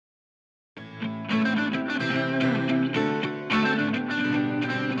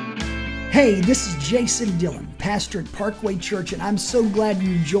Hey, this is Jason Dillon, pastor at Parkway Church, and I'm so glad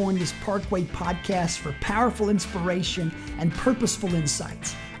you joined this Parkway podcast for powerful inspiration and purposeful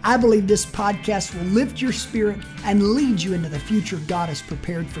insights. I believe this podcast will lift your spirit and lead you into the future God has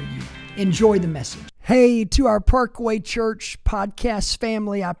prepared for you. Enjoy the message. Hey, to our Parkway Church podcast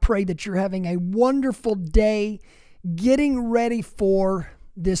family, I pray that you're having a wonderful day getting ready for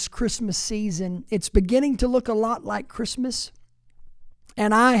this Christmas season. It's beginning to look a lot like Christmas.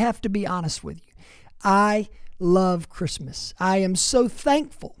 And I have to be honest with you. I love Christmas. I am so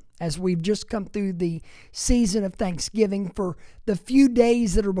thankful as we've just come through the season of Thanksgiving for the few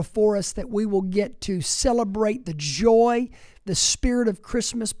days that are before us that we will get to celebrate the joy, the spirit of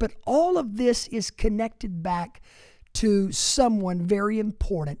Christmas. But all of this is connected back to someone very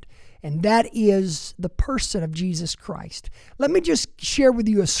important, and that is the person of Jesus Christ. Let me just share with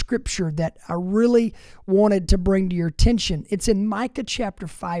you a scripture that I really wanted to bring to your attention. It's in Micah chapter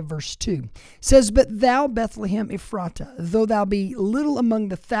 5, verse 2. It says, "But thou, Bethlehem Ephratah, though thou be little among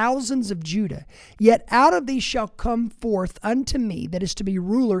the thousands of Judah, yet out of thee shall come forth unto me that is to be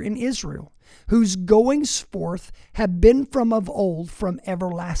ruler in Israel, whose goings forth have been from of old, from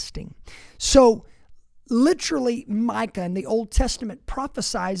everlasting." So, literally, Micah in the Old Testament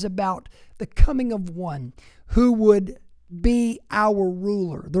prophesies about the coming of one who would be our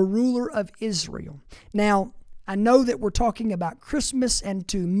ruler, the ruler of Israel. Now, I know that we're talking about Christmas, and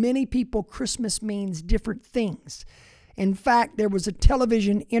to many people, Christmas means different things. In fact, there was a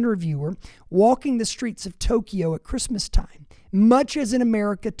television interviewer walking the streets of Tokyo at Christmas time. Much as in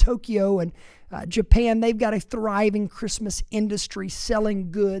America, Tokyo and Japan, they've got a thriving Christmas industry,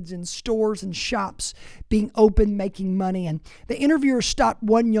 selling goods in stores and shops, being open, making money. And the interviewer stopped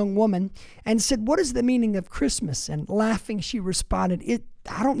one young woman and said, "What is the meaning of Christmas?" And laughing, she responded,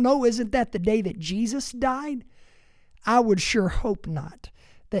 "I don't know, isn't that the day that Jesus died?" I would sure hope not.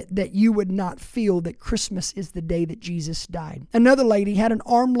 That you would not feel that Christmas is the day that Jesus died. Another lady had an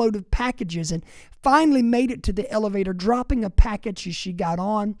armload of packages and finally made it to the elevator, dropping a package as she got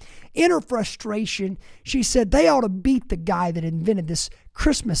on. In her frustration, she said, "They ought to beat the guy that invented this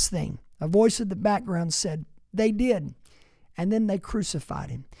Christmas thing." A voice in the background said, "They did. And then they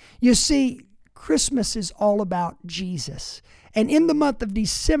crucified him." You see, Christmas is all about Jesus. And in the month of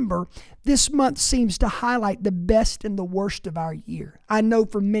December, this month seems to highlight the best and the worst of our year. I know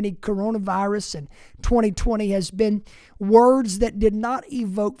for many, coronavirus and 2020 has been words that did not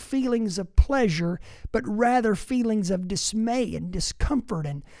evoke feelings of pleasure, but rather feelings of dismay and discomfort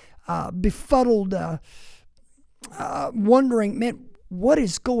and befuddled wondering, man, what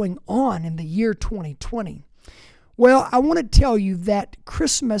is going on in the year 2020? Well, I want to tell you that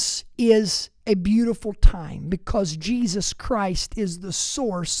Christmas is a beautiful time because Jesus Christ is the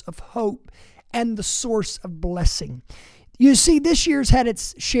source of hope and the source of blessing. You see, this year's had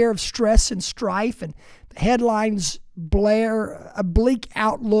its share of stress and strife, and the headlines blare a bleak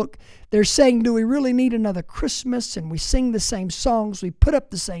outlook. They're saying, do we really need another Christmas? And we sing the same songs, we put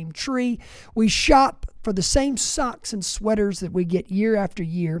up the same tree, we shop for the same socks and sweaters that we get year after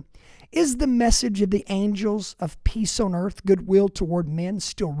year. Is the message of the angels of peace on earth, goodwill toward men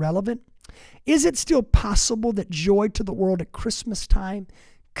still relevant? Is it still possible that joy to the world at Christmas time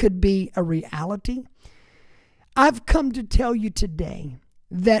could be a reality? I've come to tell you today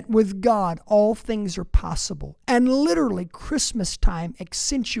that with God, all things are possible. And literally, Christmas time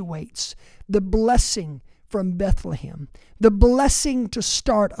accentuates the blessing from Bethlehem, the blessing to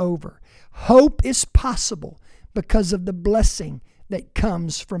start over. Hope is possible because of the blessing that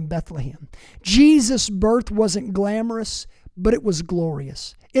comes from Bethlehem. Jesus' birth wasn't glamorous, but it was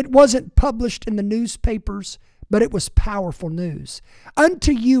glorious. It wasn't published in the newspapers, but it was powerful news.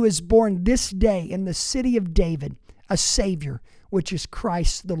 Unto you is born this day in the city of David a Savior, which is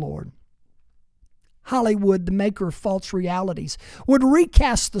Christ the Lord. Hollywood, the maker of false realities, would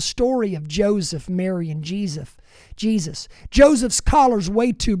recast the story of Joseph, Mary, and Jesus. Joseph's collar's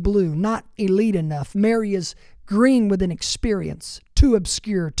way too blue, not elite enough. Mary is green with an experience, too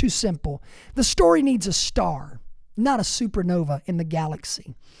obscure, too simple. The story needs a star, not a supernova in the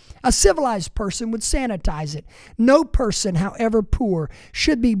galaxy. A civilized person would sanitize it. No person, however poor,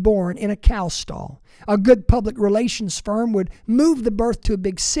 should be born in a cow stall. A good public relations firm would move the birth to a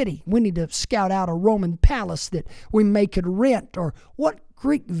big city. We need to scout out a Roman palace that we may could rent, or what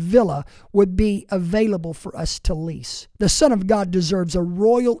Greek villa would be available for us to lease. The Son of God deserves a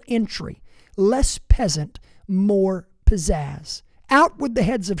royal entry, less peasant, more pizzazz. Out with the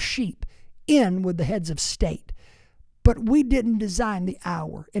heads of sheep, in with the heads of state. But we didn't design the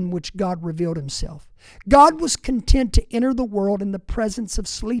hour in which God revealed himself. God was content to enter the world in the presence of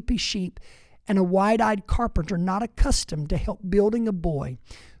sleepy sheep and a wide-eyed carpenter not accustomed to help building a boy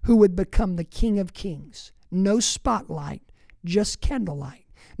who would become the King of Kings. No spotlight, just candlelight.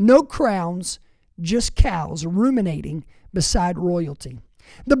 No crowns, just cows ruminating beside royalty.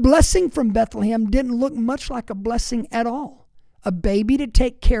 The blessing from Bethlehem didn't look much like a blessing at all. A baby to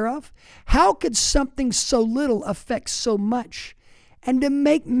take care of? How could something so little affect so much? And to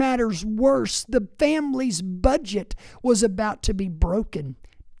make matters worse, the family's budget was about to be broken.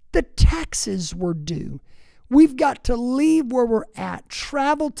 The taxes were due. We've got to leave where we're at,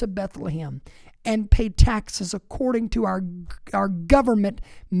 travel to Bethlehem, and pay taxes according to our government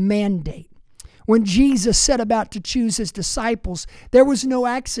mandate. When Jesus set about to choose his disciples, there was no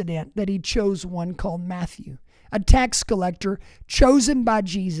accident that he chose one called Matthew, a tax collector chosen by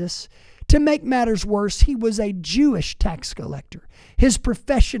Jesus. To make matters worse, he was a Jewish tax collector. His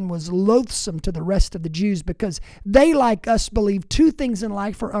profession was loathsome to the rest of the Jews because they, like us, believe two things in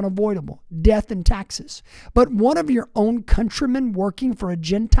life are unavoidable: death and taxes. But one of your own countrymen working for a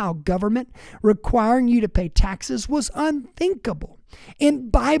Gentile government requiring you to pay taxes was unthinkable. In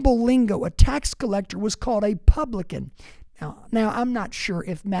Bible lingo, a tax collector was called a publican. Now, I'm not sure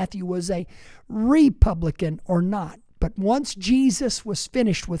if Matthew was a republican or not. But once Jesus was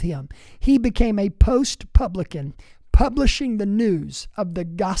finished with him, he became a post-publican, publishing the news of the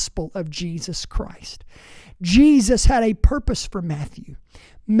gospel of Jesus Christ. Jesus had a purpose for Matthew.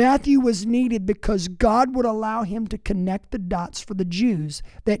 Matthew was needed because God would allow him to connect the dots for the Jews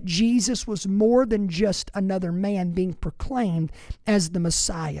that Jesus was more than just another man being proclaimed as the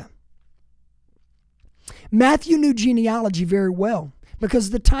Messiah. Matthew knew genealogy very well,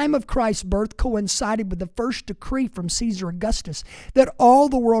 because the time of Christ's birth coincided with the first decree from Caesar Augustus that all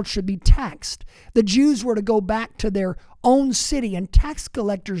the world should be taxed. The Jews were to go back to their own city, and tax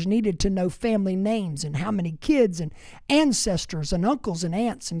collectors needed to know family names and how many kids and ancestors and uncles and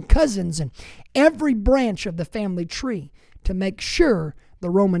aunts and cousins and every branch of the family tree to make sure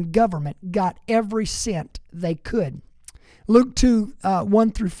the Roman government got every cent they could. Luke 2,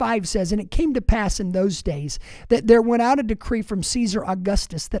 1 through 5 says, "And it came to pass in those days that there went out a decree from Caesar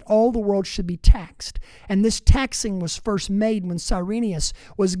Augustus that all the world should be taxed. And this taxing was first made when Cyrenius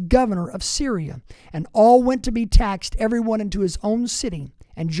was governor of Syria. And all went to be taxed, everyone into his own city.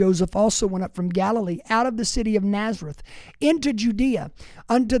 And Joseph also went up from Galilee out of the city of Nazareth into Judea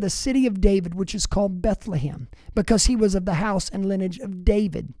unto the city of David, which is called Bethlehem, because he was of the house and lineage of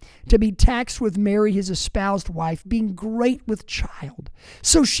David, to be taxed with Mary his espoused wife, being great with child."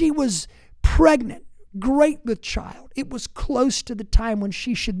 So she was pregnant, great with child. It was close to the time when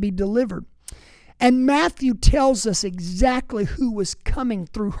she should be delivered. And Matthew tells us exactly who was coming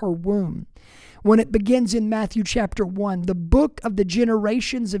through her womb. When it begins in Matthew chapter 1, the book of the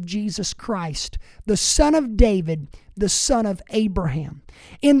generations of Jesus Christ, the son of David, the son of Abraham.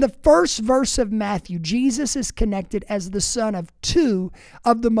 In the first verse of Matthew, Jesus is connected as the son of two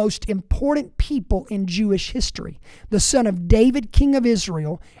of the most important people in Jewish history: the son of David, king of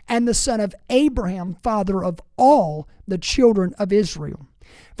Israel, and the son of Abraham, father of all the children of Israel.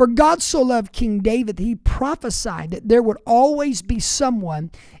 For God so loved King David that he prophesied that there would always be someone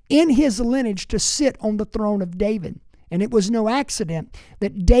in his lineage to sit on the throne of David. And it was no accident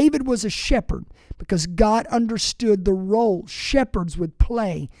that David was a shepherd, because God understood the role shepherds would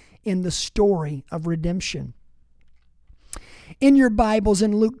play in the story of redemption. In your Bibles,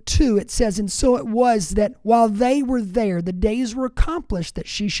 in Luke 2, it says, "And so it was that while they were there, the days were accomplished that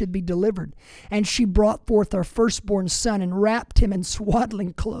she should be delivered. And she brought forth her firstborn son, and wrapped him in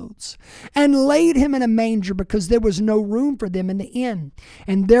swaddling clothes, and laid him in a manger, because there was no room for them in the inn.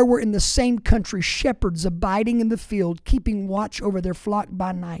 And there were in the same country shepherds abiding in the field, keeping watch over their flock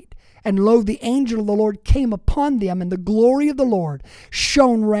by night. And lo, the angel of the Lord came upon them, and the glory of the Lord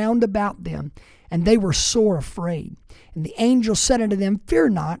shone round about them. And they were sore afraid. And the angel said unto them, Fear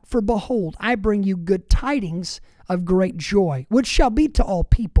not, for behold, I bring you good tidings of great joy, which shall be to all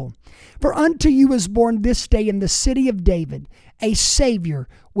people. For unto you is born this day in the city of David a Savior,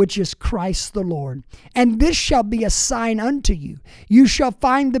 which is Christ the Lord. And this shall be a sign unto you. You shall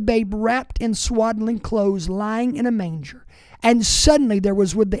find the babe wrapped in swaddling clothes, lying in a manger. And suddenly there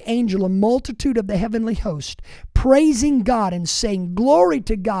was with the angel a multitude of the heavenly host, praising God and saying, Glory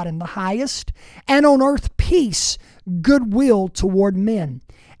to God in the highest, and on earth peace, goodwill toward men.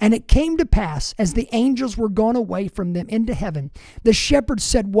 And it came to pass, as the angels were gone away from them into heaven, the shepherds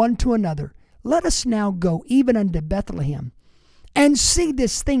said one to another, Let us now go even unto Bethlehem, and see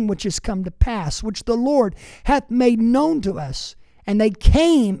this thing which is come to pass, which the Lord hath made known to us. And they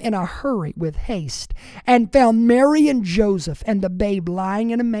came in a hurry with haste, and found Mary and Joseph and the babe lying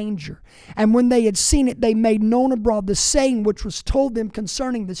in a manger. And when they had seen it, they made known abroad the saying which was told them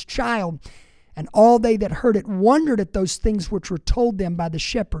concerning this child. And all they that heard it wondered at those things which were told them by the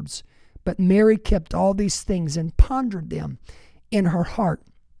shepherds. But Mary kept all these things and pondered them in her heart.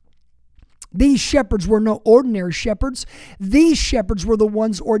 These shepherds were no ordinary shepherds. These shepherds were the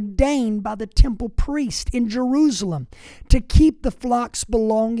ones ordained by the temple priest in Jerusalem to keep the flocks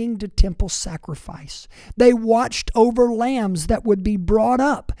belonging to temple sacrifice. They watched over lambs that would be brought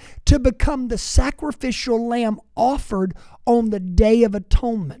up to become the sacrificial lamb offered on the Day of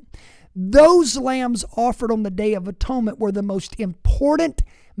Atonement. Those lambs offered on the Day of Atonement were the most important,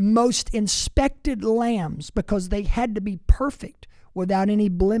 most inspected lambs because they had to be perfect, without any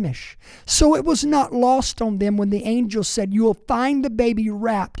blemish. So it was not lost on them when the angel said, "You will find the baby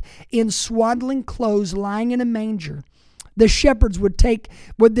wrapped in swaddling clothes lying in a manger." The shepherds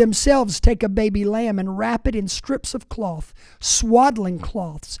would themselves take a baby lamb and wrap it in strips of cloth, swaddling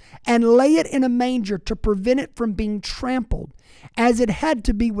cloths, and lay it in a manger to prevent it from being trampled, as it had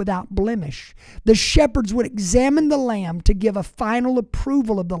to be without blemish. The shepherds would examine the lamb to give a final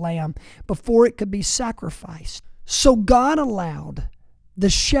approval of the lamb before it could be sacrificed. So God allowed the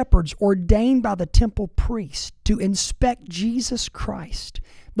shepherds ordained by the temple priest to inspect Jesus Christ,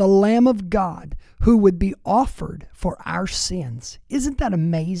 the Lamb of God, who would be offered for our sins. Isn't that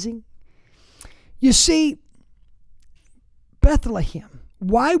amazing? You see, Bethlehem.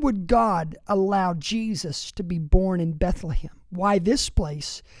 Why would God allow Jesus to be born in Bethlehem? Why this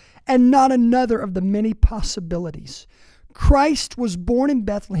place and not another of the many possibilities? Christ was born in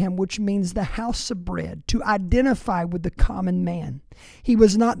Bethlehem, which means the house of bread, to identify with the common man. He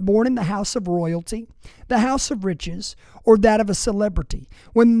was not born in the house of royalty, the house of riches, or that of a celebrity.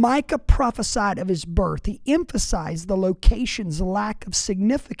 When Micah prophesied of his birth, he emphasized the location's lack of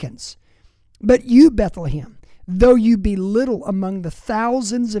significance. But you, Bethlehem, though you be little among the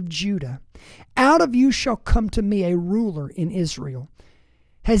thousands of Judah, out of you shall come to me a ruler in Israel.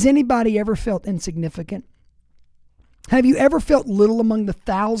 Has anybody ever felt insignificant? Have you ever felt little among the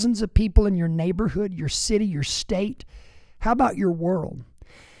thousands of people in your neighborhood, your city, your state? How about your world?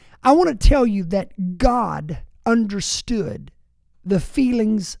 I want to tell you that God understood the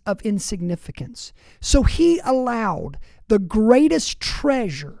feelings of insignificance. So He allowed the greatest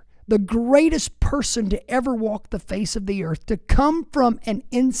treasure, the greatest person to ever walk the face of the earth, to come from an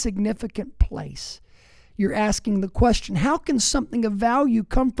insignificant place. You're asking the question, how can something of value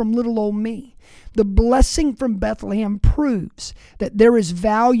come from little old me? The blessing from Bethlehem proves that there is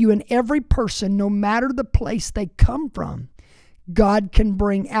value in every person, no matter the place they come from. God can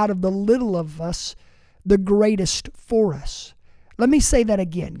bring out of the little of us the greatest for us. Let me say that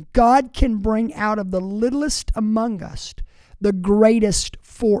again. God can bring out of the littlest among us the greatest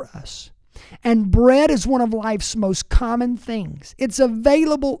for us. And bread is one of life's most common things. It's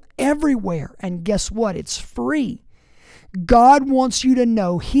available everywhere. And guess what? It's free. God wants you to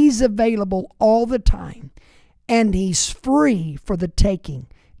know He's available all the time. And He's free for the taking.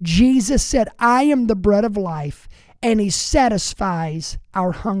 Jesus said, "I am the bread of life," and He satisfies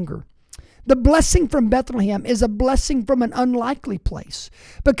our hunger. The blessing from Bethlehem is a blessing from an unlikely place,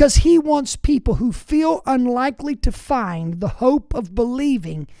 because He wants people who feel unlikely to find the hope of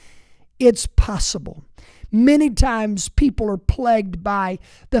believing it's possible. Many times people are plagued by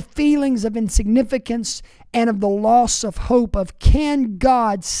the feelings of insignificance and of the loss of hope of, can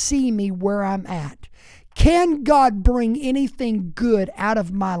God see me where I'm at? Can God bring anything good out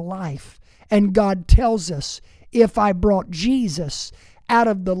of my life? And God tells us, if I brought Jesus out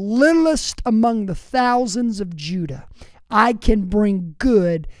of the littlest among the thousands of Judah, I can bring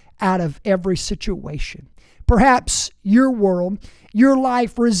good out of every situation. Perhaps your world, your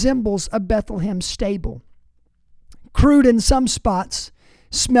life resembles a Bethlehem stable. Crude in some spots,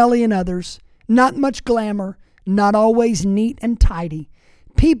 smelly in others, not much glamour, not always neat and tidy.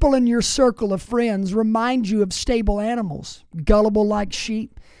 People in your circle of friends remind you of stable animals, gullible like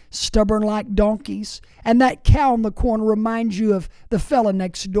sheep, stubborn like donkeys, and that cow in the corner reminds you of the fella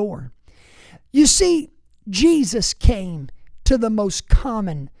next door. You see, Jesus came to the most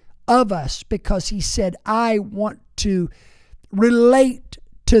common of us because He said, I want to relate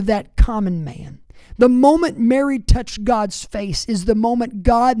to that common man. The moment Mary touched God's face is the moment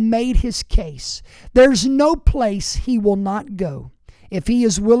God made His case. There's no place He will not go. If He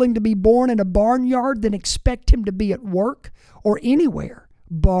is willing to be born in a barnyard, then expect Him to be at work or anywhere.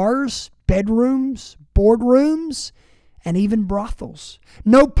 Bars, bedrooms, boardrooms, and even brothels.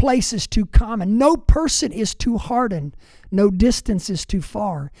 No place is too common. No person is too hardened. No distance is too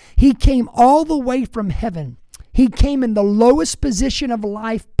far. He came all the way from heaven. He came in the lowest position of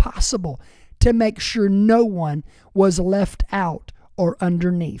life possible to make sure no one was left out or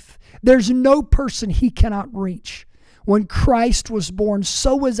underneath. There's no person He cannot reach. when Christ was born,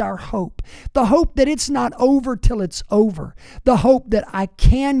 so is our hope. The hope that it's not over till it's over. The hope that I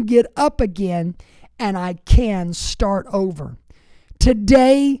can get up again and I can start over.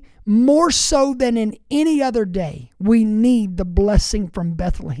 Today, more so than in any other day, we need the blessing from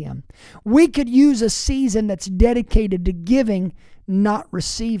Bethlehem. We could use a season that's dedicated to giving, not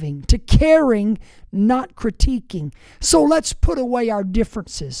receiving, to caring, not critiquing. So let's put away our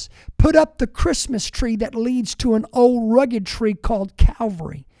differences. Put up the Christmas tree that leads to an old rugged tree called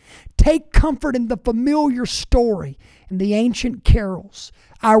Calvary. Take comfort in the familiar story and the ancient carols.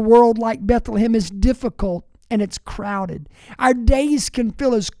 Our world, like Bethlehem, is difficult and it's crowded. Our days can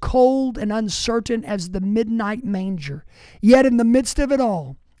feel as cold and uncertain as the midnight manger. Yet in the midst of it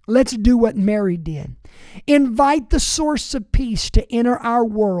all, let's do what Mary did. Invite the source of peace to enter our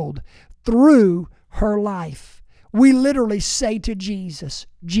world through her life. We literally say to Jesus,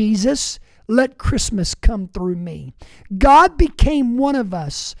 Jesus, let Christmas come through me. God became one of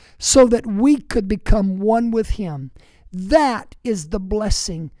us so that we could become one with Him. That is the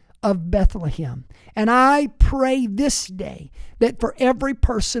blessing of Bethlehem. And I pray this day that for every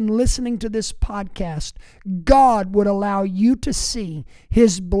person listening to this podcast, God would allow you to see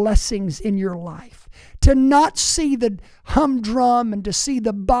His blessings in your life. To not see the humdrum and to see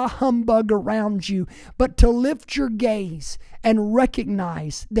the bah humbug around you, but to lift your gaze and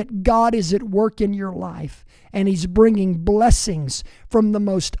recognize that God is at work in your life and He's bringing blessings from the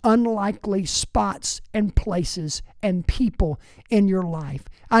most unlikely spots and places and people in your life.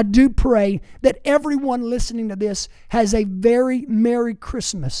 I do pray that everyone listening to this has a very Merry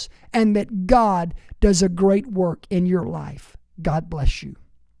Christmas and that God does a great work in your life. God bless you.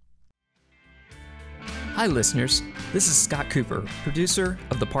 Hi, listeners. This is Scott Cooper, producer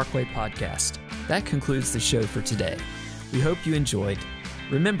of the Parkway Podcast. That concludes the show for today. We hope you enjoyed.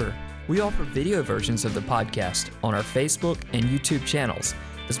 Remember, we offer video versions of the podcast on our Facebook and YouTube channels,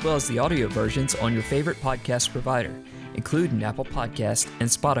 as well as the audio versions on your favorite podcast provider, including Apple Podcast and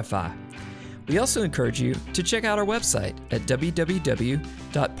Spotify. We also encourage you to check out our website at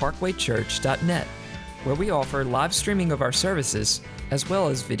www.parkwaychurch.net, where we offer live streaming of our services, as well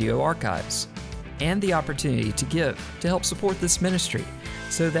as video archives, and the opportunity to give to help support this ministry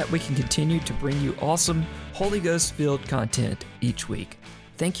so that we can continue to bring you awesome Holy Ghost-filled content each week.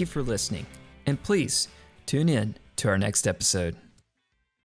 Thank you for listening, and please tune in to our next episode.